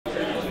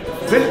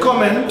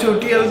Willkommen to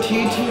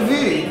DLT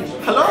TV.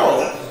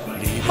 Hello.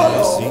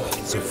 Hello.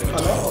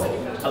 Hello.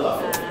 Hello.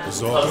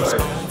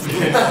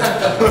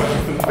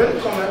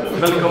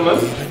 Willkommen.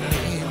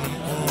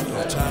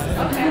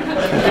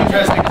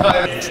 Interesting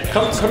time.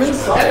 Come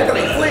inside.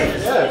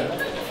 Please. Yeah.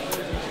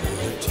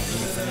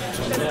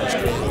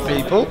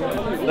 People.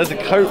 There's a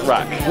coat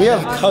rack. We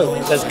have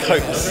coats. There's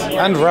coats.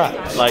 And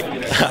racks. Like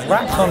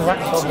racks on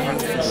racks on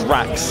racks.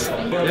 racks.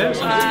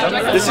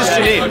 This is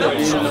Janine.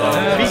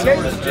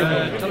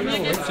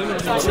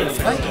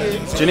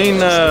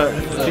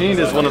 Janine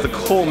is one of the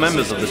core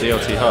members of the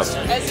DLT HUB.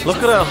 Look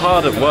at her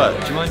hard at work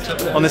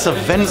on this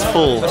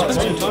eventful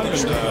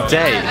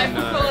day. I'm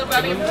a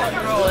very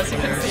important role, as you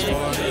can see.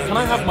 Can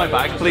I have my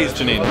bag, please,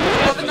 Janine? Do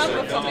you have a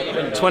number for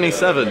me?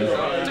 27. Do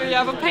you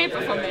have a paper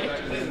for me?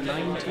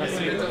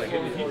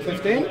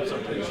 15?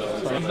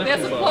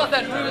 There's a plot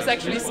that Roux is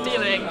actually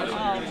stealing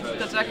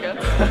the jacket.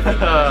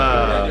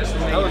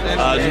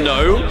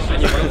 No.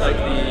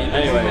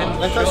 Anyway,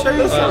 let's show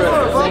you some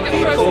more of our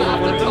Second person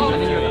after people.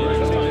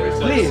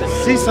 talking. Please,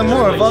 see some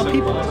more of our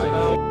people.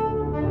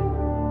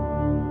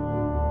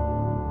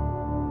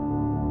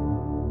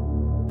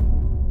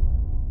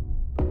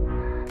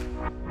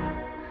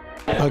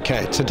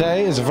 Okay,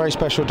 today is a very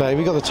special day.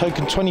 We got the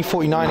Token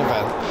 2049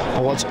 event,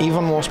 and what's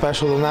even more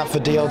special than that for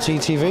DLT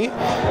TV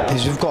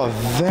is we've got a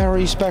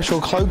very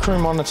special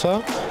Cloakroom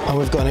monitor, and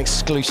we've got an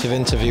exclusive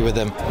interview with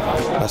him.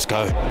 Let's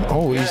go.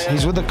 Oh,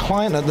 he's with a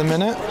client at the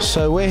minute.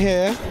 So we're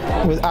here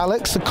with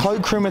Alex, the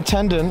Cloakroom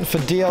attendant for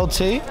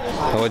DLT.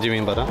 What do you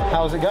mean by that?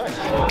 How's it going?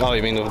 Oh,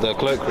 you mean with the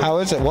cloakroom? How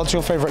is it? What's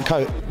your favourite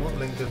coat?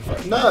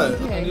 No,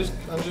 I'm just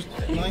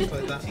nice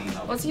like that.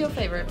 What's your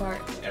favorite part?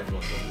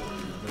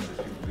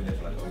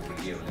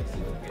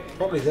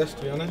 Probably this,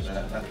 to be honest.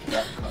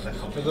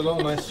 There's a lot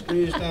of nice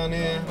screws down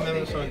here.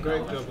 Never's done a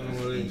great job on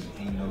all these.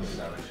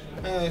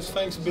 Anyways,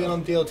 thanks for being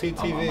on DLT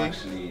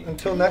TV.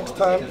 Until next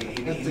time.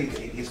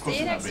 See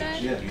you next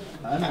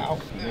time. Ow.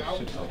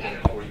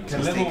 It's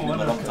taken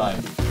a long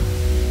time.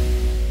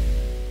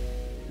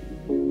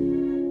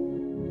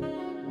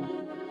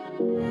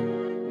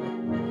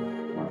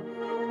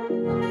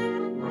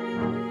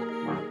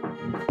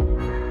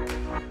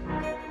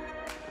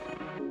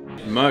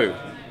 Mo,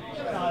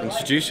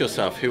 introduce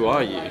yourself. Who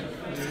are you?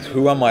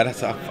 Who am I?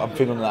 I'm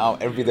figuring that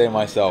out every day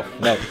myself.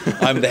 No,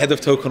 I'm the head of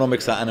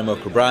tokenomics at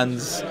Animoca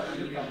Brands.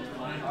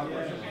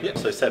 Yep.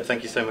 So Seb,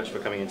 thank you so much for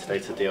coming in today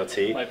to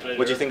DLT. My pleasure.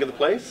 What do you think of the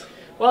place?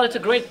 Well, it's a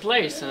great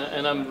place,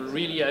 and I'm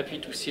really happy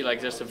to see like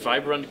there's a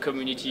vibrant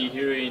community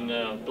here in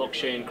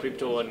blockchain,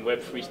 crypto, and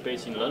Web3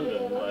 space in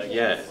London. Like,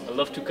 Yeah. I'd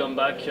love to come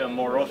back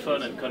more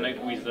often and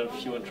connect with a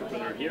few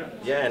entrepreneurs here.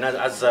 Yeah, and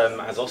as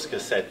Oscar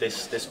said,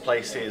 this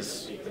place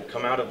is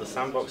come out of the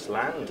Sandbox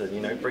land,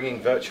 and bringing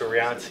virtual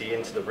reality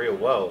into the real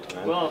world,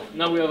 man. Well,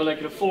 now we have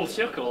like a full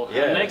circle.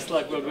 Yeah. And next,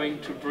 like we're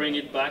going to bring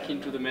it back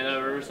into the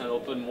metaverse and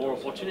open more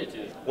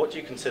opportunities. What do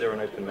you consider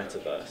an open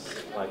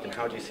metaverse? Like, and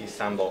how do you see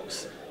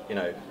Sandbox,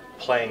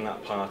 playing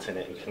that part in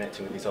it and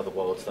connecting with these other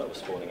worlds that were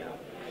spawning out?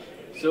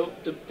 So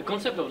the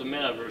concept of the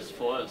metaverse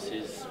for us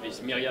is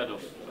this myriad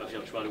of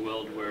virtual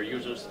world where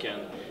users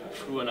can,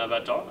 through an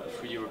avatar, a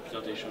 3D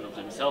representation of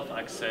themselves,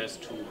 access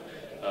to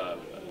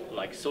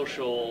like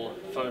social,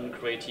 fun,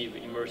 creative,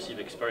 immersive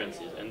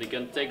experiences, and they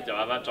can take their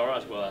avatar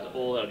as well as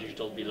all their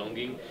digital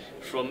belonging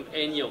from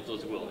any of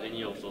those worlds,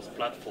 any of those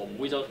platforms,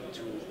 without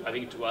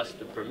having to ask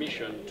the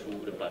permission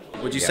to the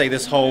platform. Would you say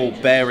this whole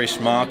bearish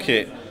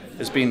market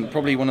has been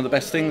probably one of the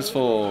best things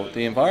for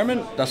the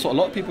environment? That's what a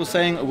lot of people are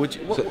saying. Or what's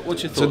your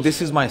thoughts? So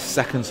this is my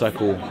second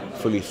cycle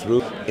fully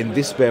through. In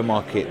this bear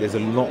market, there's a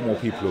lot more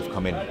people who have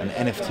come in, and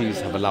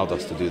NFTs have allowed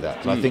us to do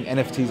that. So I think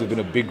NFTs have been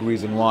a big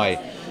reason why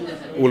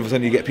all of a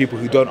sudden you get people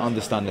who don't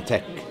understand the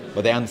tech,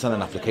 but they understand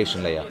an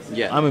application layer.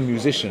 Yeah. I'm a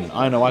musician.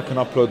 I know I can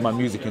upload my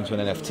music into an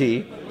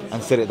NFT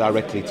and sell it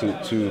directly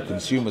to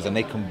consumers, and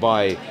they can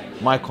buy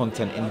my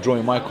content,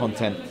 enjoy my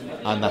content,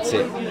 and that's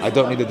it. I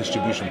don't need a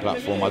distribution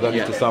platform. I don't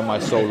need to sell my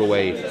soul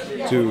away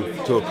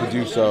to a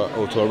producer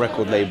or to a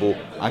record label.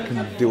 I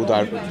can deal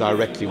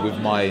directly with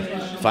my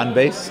fan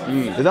base.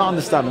 They don't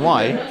understand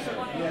why,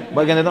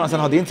 but again, they don't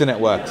understand how the internet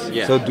works.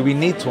 Yeah. So do we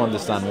need to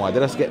understand why?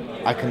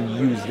 I can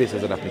use this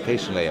as an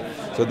application layer.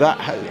 So that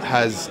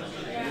has,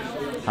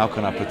 how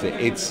can I put it?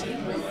 It's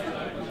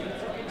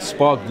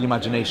sparked the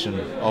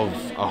imagination of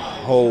a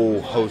whole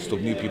host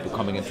of new people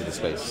coming into the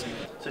space.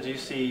 So do you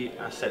see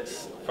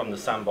assets from the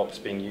Sandbox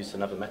being used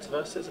in other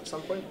metaverses at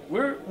some point?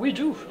 We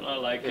do.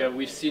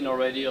 We've seen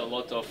already a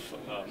lot of,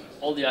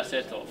 all the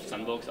assets of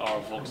Sandbox are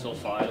voxel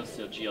files,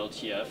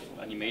 GLTF,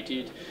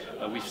 animated.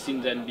 We've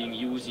seen them being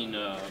used in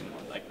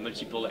like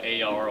multiple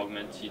AR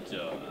augmented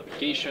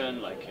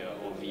application, like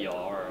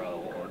OVR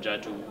or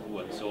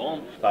Jadu and so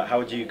on. Like, how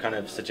would you kind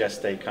of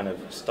suggest they kind of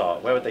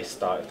start? Where would they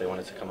start if they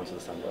wanted to come onto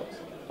the Sandbox?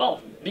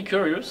 Well, be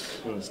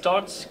curious.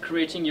 Start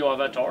creating your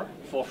avatar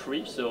for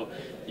free. So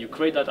you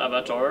create that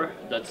avatar,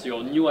 that's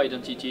your new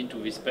identity into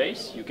this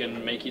space. You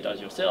can make it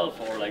as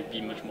yourself or like be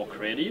much more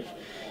creative.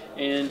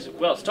 And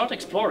well, start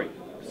exploring.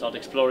 start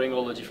exploring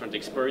all the different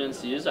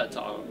experiences that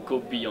go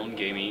beyond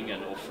gaming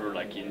and offer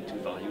like into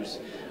various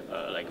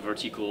like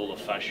vertical of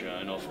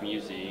fashion, of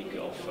music,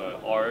 of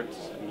art,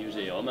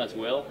 museum as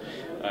well.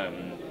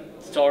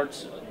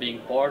 Start being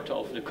part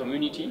of the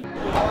community.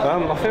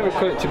 My favorite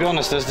quote, to be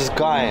honest, there's this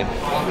guy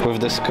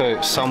with this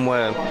coat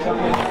somewhere.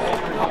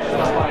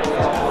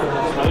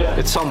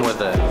 It's somewhere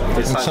there.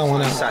 It's like somewhere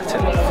there.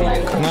 satin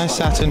feeling coat. Nice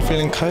satin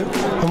feeling coat.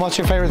 And what's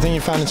your favourite thing you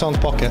found in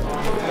someone's pocket?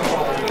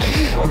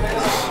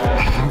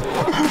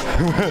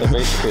 So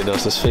basically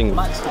there's this thing. We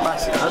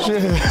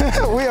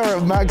are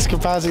at max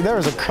capacity. There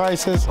is a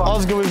crisis.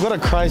 Oscar, we've got a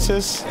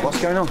crisis. What's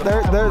going on?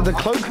 The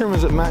cloakroom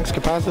is at max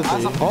capacity.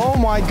 Oh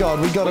my God,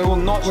 we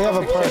have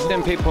a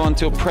Them people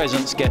until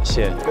Presence gets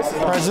here.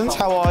 Presence,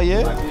 how are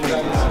you?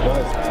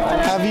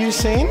 Have you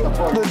seen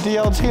the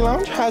DLT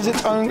lounge has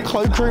its own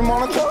cloakroom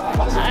monitor?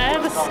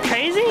 That's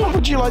crazy.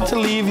 Would you like to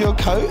leave your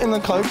coat in the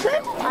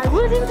cloakroom? I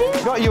would indeed.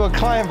 Got you a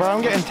client, bro.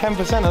 I'm getting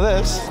 10% of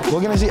this.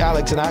 We're gonna see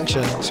Alex in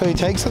action. So he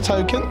takes the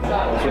token.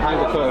 If you hang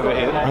the coat over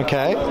here.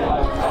 Okay.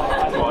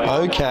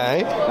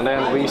 Okay. And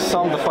then we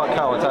sum the fuck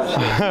out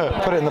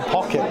actually. Put it in the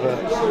pocket,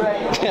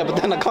 but Yeah, but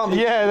then I can't be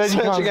then you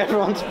searching can't.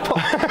 everyone's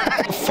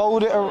pocket.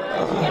 Fold it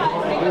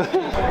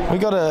around. We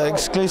got an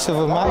exclusive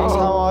of Max.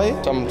 How are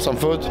you? Some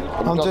food.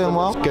 I'm doing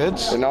well. Good.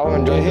 You know,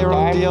 enjoy You're here the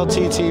on time.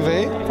 DLT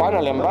TV.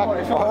 Finally, I'm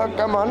back.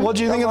 Come on. What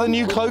do you think of the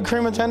new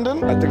cloakroom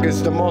attendant? I think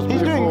it's the most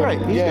He's doing beautiful. great.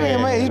 He's doing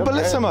amazing. He's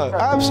bellissimo.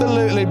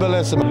 Absolutely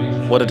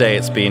bellissimo. What a day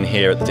it's been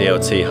here at the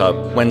DLT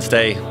Hub.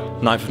 Wednesday,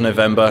 9th of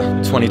November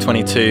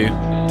 2022,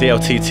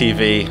 DLT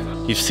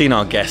TV. You've seen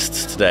our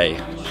guests today.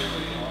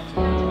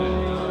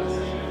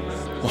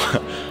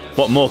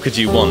 What more could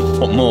you want?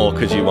 What more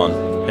could you want?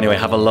 Anyway,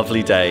 have a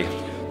lovely day.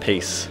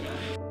 Peace.